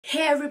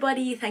Hey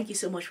everybody, thank you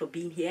so much for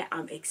being here.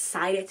 I'm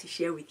excited to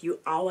share with you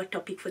our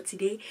topic for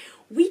today,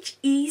 which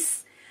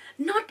is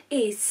not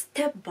a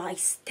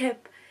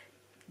step-by-step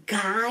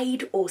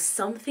guide or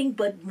something,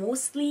 but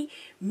mostly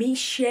me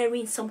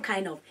sharing some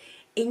kind of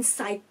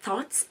inside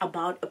thoughts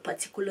about a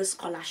particular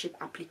scholarship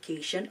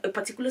application,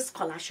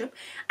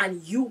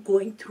 and you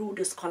going through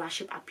the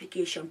scholarship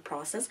application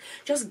process,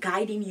 just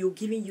guiding you,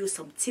 giving you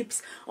some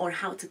tips on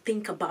how to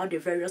think about the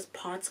various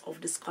parts of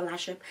the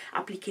scholarship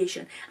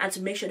application and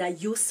to make sure that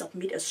you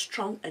submit a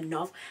strong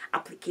enough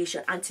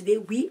application. And today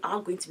we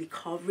are going to be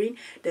covering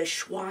the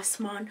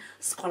SCHWARZMAN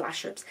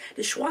scholarships.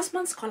 The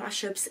SCHWARZMAN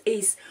scholarships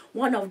is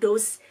one of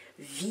those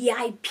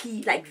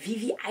VIP, like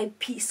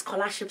VVIP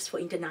scholarships for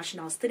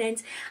international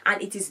students,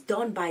 and it is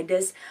done by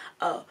this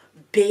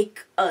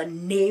big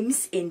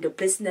names in the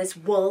business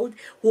world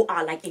who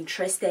are like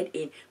interested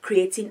in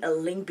creating a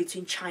link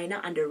between China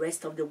and the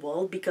rest of the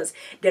world, because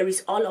there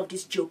is all of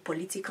these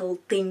geopolitical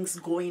things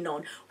going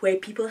on where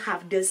people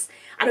have this,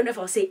 I don't know if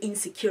I'll say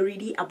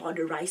insecurity about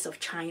the rise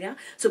of China.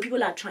 So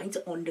people are trying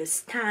to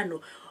understand,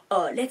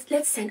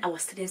 let's send our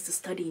students to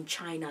study in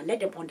China.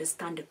 Let them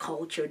understand the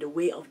culture, the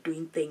way of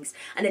doing things,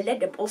 and then let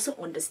them also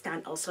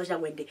understand also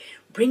that when they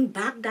bring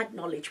back that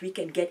knowledge, we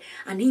can get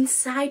an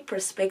inside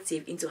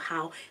perspective into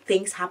how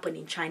things happen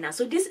in China.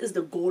 So this is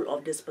the goal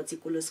of this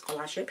particular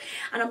scholarship,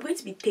 and I'm going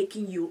to be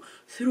taking you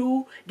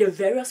through the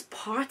various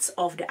parts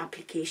of the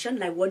application,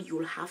 like what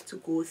you'll have to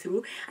go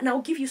through, and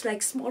I'll give you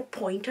like small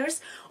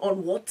pointers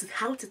on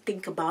how to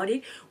think about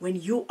it when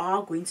you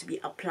are going to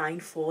be applying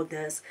for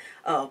this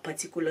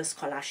particular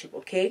scholarship.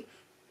 Okay,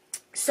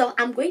 so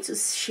I'm going to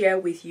share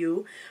with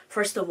you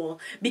first of all,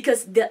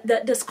 because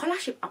the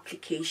scholarship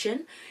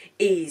application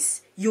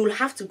is, you'll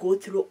have to go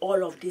through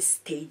all of these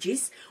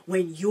stages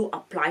when you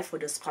apply for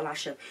the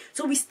scholarship.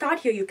 So we start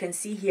here, you can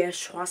see here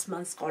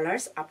SCHWARZMAN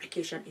Scholars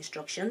Application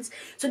Instructions.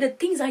 So the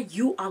things that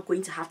you are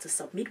going to have to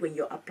submit when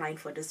you're applying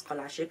for the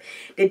scholarship.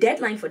 The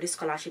deadline for this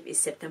scholarship is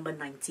September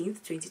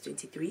 19th,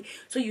 2023.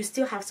 So you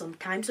still have some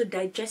time. So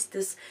digest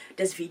this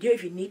video.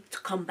 If you need to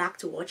come back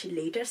to watch it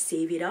later,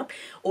 save it up.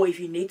 Or if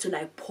you need to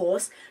like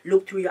pause,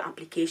 look through your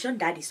application,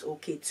 that is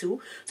okay too.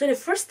 So the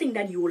first thing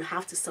that you will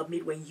have to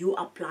submit when you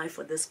apply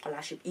for this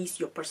scholarship is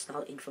your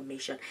personal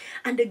information.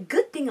 And the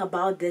good thing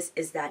about this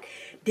is that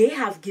they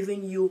have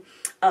given you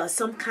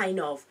some kind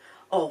of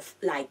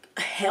like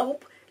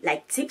help,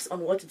 like tips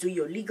on what to do,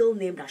 your legal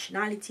name,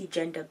 nationality,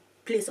 gender,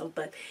 place of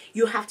birth.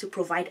 You have to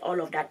provide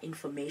all of that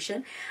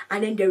information.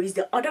 And then there is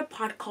the other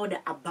part called the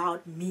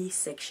About Me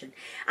section,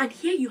 and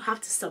here you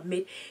have to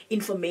submit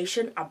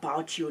information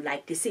about you.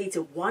 Like they say, it's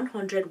a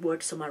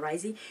 100-word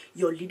summarizing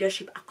your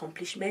leadership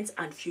accomplishments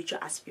and future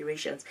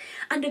aspirations.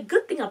 And the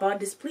good thing about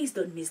this, please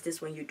don't miss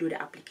this when you do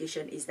the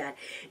application, is that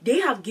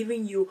they have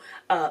given you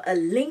a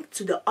link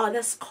to the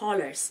other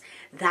scholars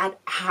that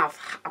have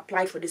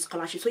applied for this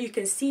scholarship, so you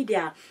can see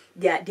their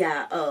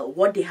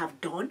what they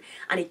have done,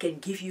 and it can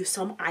give you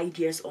some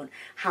ideas on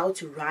how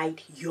to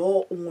write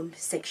your own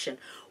section.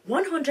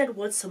 100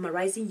 words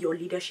summarizing your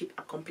leadership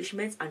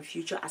accomplishments and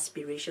future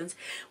aspirations.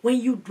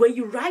 When you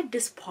write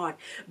this part,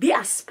 be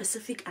as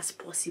specific as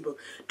possible.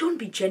 Don't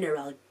be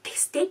general.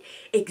 State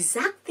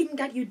exact thing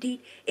that you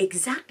did,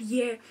 exact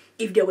year.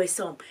 If there were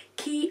some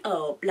key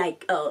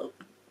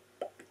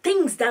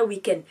things that we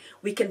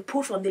can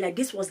pull from there, like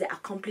this was the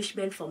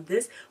accomplishment from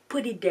this,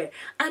 put it there.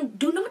 And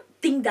do not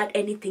think that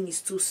anything is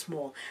too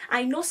small.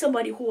 I know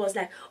somebody who was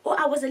like, oh,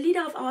 I was a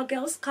leader of our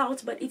Girl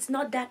Scouts, but it's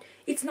not that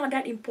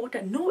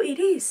important. No, it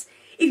is.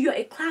 If you're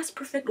a class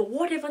prefect or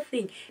whatever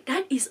thing,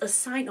 that is a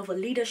sign of a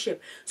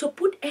leadership. So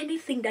put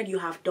anything that you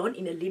have done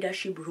in a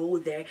leadership role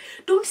there.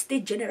 Don't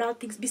state general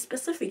things. Be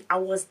specific. I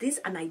was this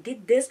and I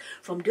did this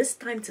from this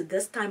time to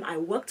this time. I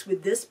worked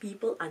with this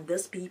people and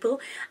this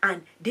people,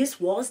 and this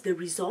was the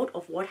result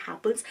of what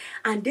happens.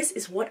 And this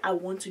is what I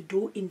want to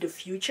do in the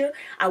future.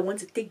 I want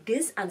to take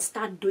this and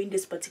start doing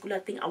this particular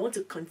thing. I want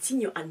to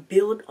continue and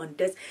build on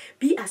this.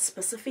 Be as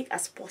specific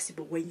as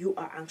possible when you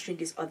are answering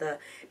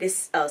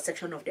this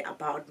section of the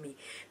About Me.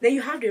 Then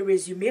you have the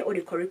resume or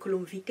the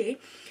curriculum vitae.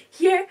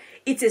 Here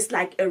it is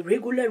like a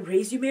regular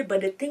resume,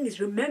 but the thing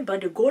is, remember,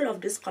 the goal of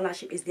this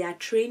scholarship is they are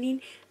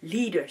training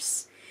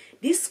leaders.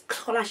 This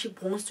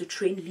scholarship wants to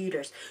train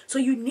leaders. So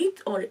you need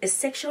a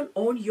section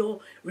on your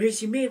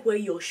resume where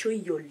you're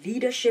showing your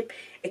leadership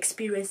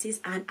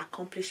experiences and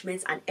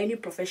accomplishments and any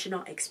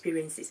professional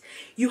experiences.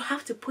 You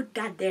have to put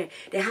that there.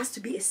 There has to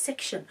be a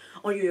section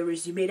on your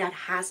resume that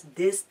has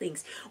these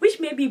things, which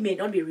may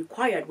not be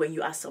required when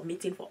you are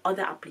submitting for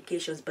other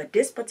applications, but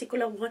this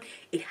particular one,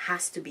 it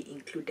has to be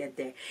included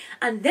there.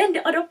 And then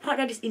the other part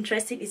that is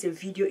interesting is a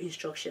video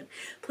instruction.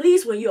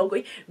 Please, when you are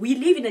going, we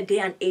live in a day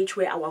and age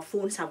where our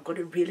phones have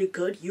gotten really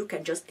good. You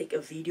can just take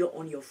a video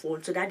on your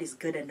phone, so that is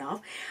good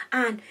enough.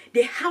 And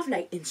they have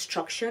like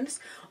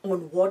instructions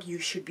on what you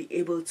should be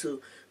able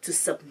to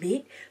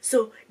submit.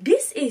 So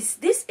this is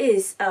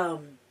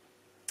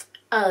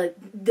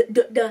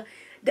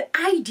the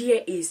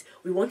idea is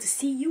we want to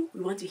see you,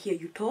 we want to hear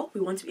you talk,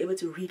 we want to be able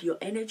to read your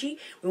energy,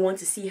 we want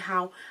to see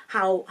how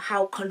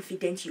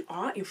confident you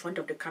are in front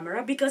of the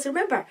camera, because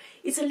remember,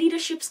 it's a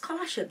leadership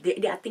scholarship.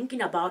 They are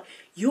thinking about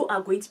you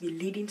are going to be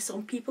leading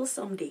some people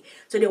someday,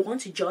 so they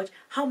want to judge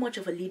how much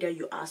of a leader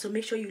you are. So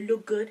make sure you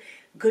look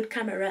good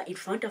camera in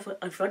front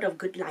of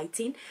good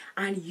lighting,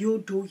 and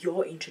you do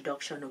your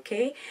introduction,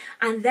 okay?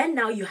 And then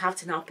now you have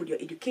to now put your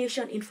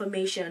education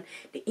information,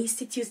 the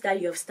institutes that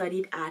you have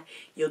studied at.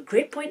 Your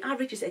grade point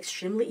average is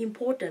extremely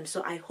important,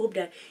 so I hope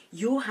that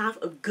you have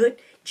a good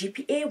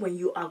GPA when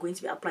you are going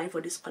to be applying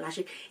for this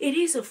scholarship. It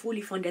is a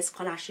fully funded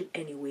scholarship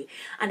anyway.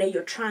 And then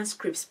your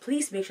transcripts,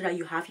 please make sure that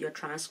you have your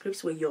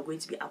transcripts when you're going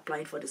to be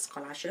applying for the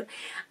scholarship.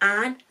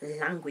 And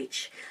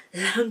language,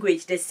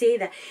 they say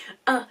that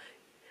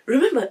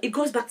remember, it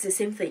goes back to the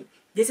same thing.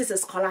 This is a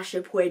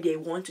scholarship where they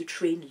want to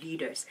train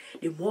leaders.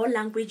 The more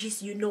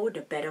languages you know,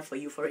 the better for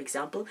you. For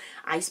example,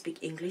 I speak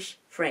English,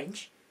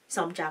 French,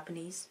 some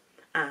Japanese,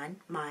 and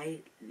my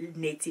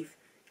native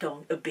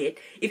tongue a bit.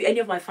 If any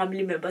of my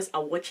family members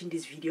are watching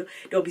this video,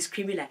 they'll be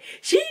screaming like,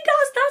 she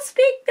does not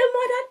speak the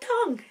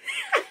mother tongue.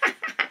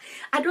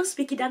 I don't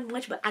speak it that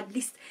much, but at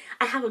least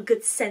I have a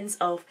good sense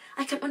of,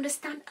 I can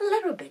understand a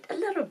little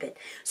bit.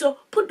 So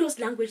put those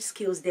language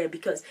skills there,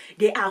 because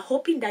they are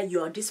hoping that you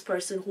are this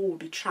person who will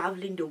be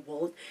traveling the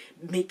world,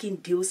 making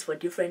deals for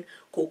different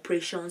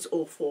corporations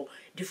or for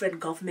different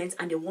governments,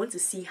 and they want to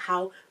see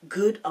how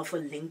good of a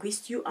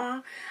linguist you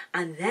are.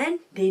 And then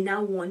they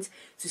now want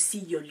to see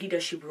your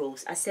leadership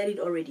roles. I said it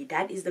already,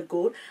 that is the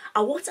goal.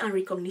 Awards and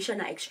recognition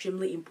are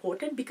extremely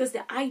important, because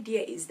the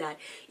idea is that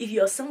if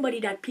you're somebody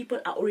that people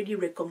are already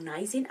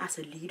recognizing as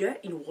a leader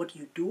in what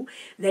you do,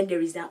 then there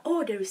is that,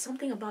 oh, there is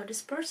something about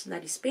this person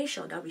that is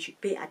special that we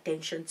should pay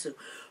attention to.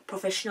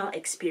 Professional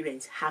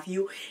experience, have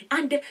you?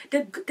 And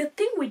the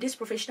thing with this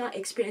professional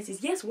experience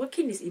is, yes,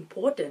 working is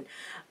important.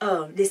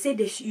 They say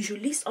you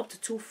should list up to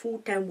 2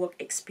 full-time work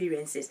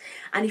experiences,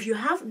 and if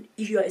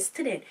you're a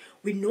student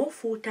with no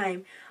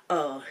full-time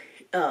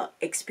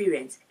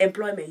experience,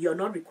 employment, you're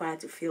not required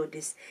to fill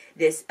this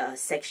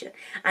section.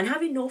 And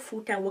having no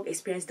full-time work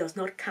experience does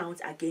not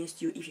count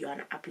against you if you are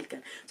an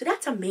applicant. So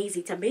that's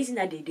amazing. It's amazing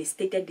that they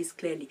stated this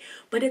clearly.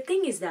 But the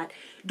thing is that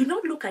do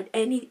not look at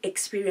any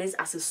experience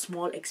as a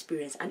small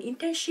experience. An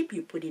internship,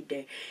 you put it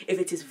there. If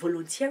it is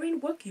volunteering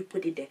work, you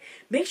put it there.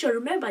 Make sure,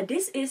 remember,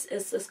 this is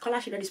a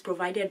scholarship that is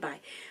provided by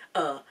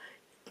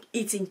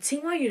it's in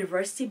Tsinghua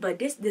University, but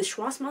the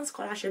SCHWARZMAN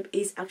scholarship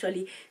is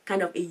actually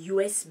kind of a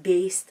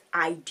US-based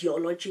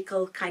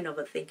ideological kind of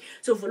a thing.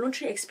 So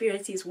voluntary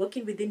experiences,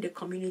 working within the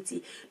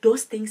community,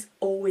 those things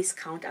always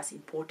count as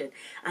important.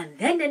 And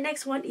then the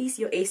next one is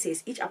your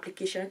essays. Each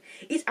applicant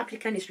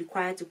is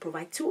required to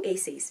provide 2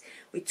 essays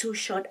with 2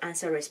 short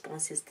answer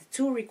responses. The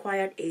 2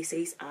 required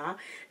essays are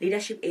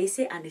leadership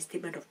essay and a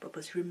statement of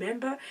purpose.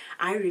 Remember,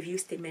 I review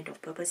statement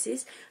of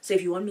purposes. So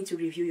if you want me to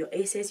review your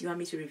essays, you want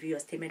me to review your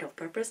statement of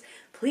purpose,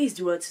 please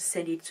do well to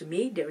send it to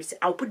me.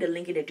 I'll put the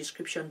link in the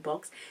description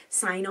box.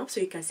 Sign up so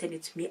you can send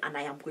it to me, and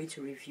I am going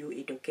to review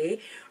it,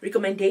 okay?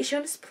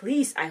 Recommendations,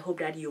 please, I hope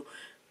that you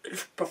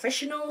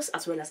professionals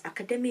as well as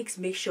academics,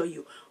 make sure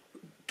you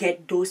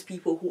get those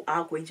people who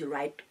are going to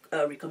write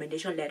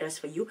recommendation letters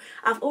for you.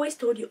 I've always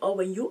told you,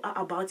 when you are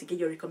about to get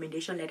your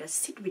recommendation letter,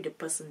 sit with the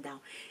person down,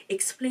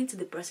 explain to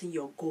the person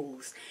your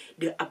goals,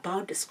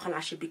 about the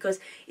scholarship, because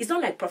it's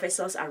not like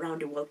professors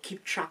around the world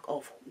keep track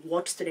of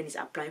what student is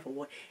applying for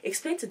what.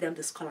 Explain to them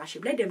the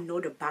scholarship, let them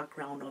know the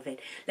background of it,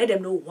 let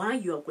them know why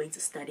you are going to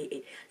study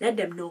it, let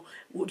them know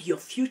your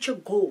future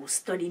goals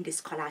studying the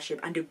scholarship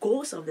and the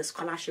goals of the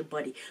scholarship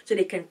body, so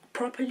they can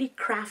properly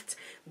craft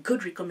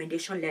good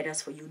recommendation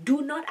letters for you.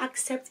 Do not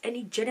accept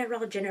any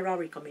general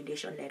recommendation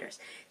letters.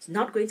 It's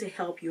not going to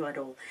help you at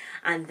all.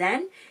 And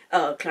then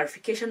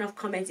clarification of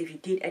comments if you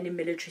did any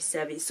military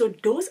service. So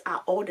those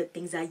are all the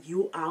things that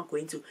you are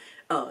going to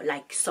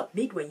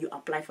submit when you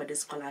apply for this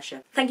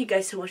scholarship. Thank you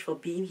guys so much for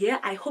being here.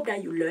 I hope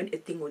that you learned a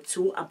thing or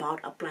two about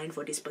applying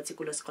for this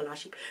particular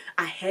scholarship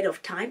ahead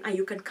of time, and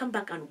you can come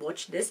back and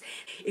watch this.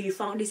 If you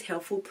found this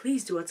helpful,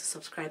 please do want to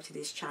subscribe to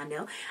this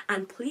channel,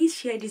 and please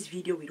share this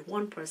video with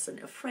one person,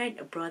 a friend,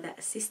 a brother,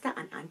 a sister,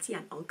 an auntie,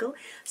 an uncle,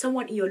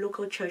 someone in your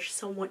local church,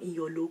 someone in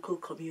your local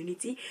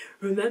community.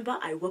 Remember,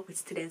 I work with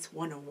students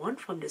one-on-one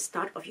from the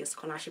start of your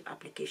scholarship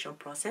application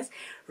process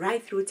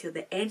right through till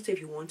the end. So if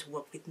you want to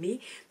work with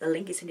me, the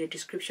link is in the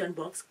description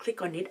box.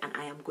 Click on it and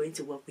I am going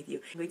to work with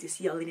you. I'm going to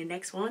see you all in the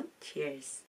next one. Cheers.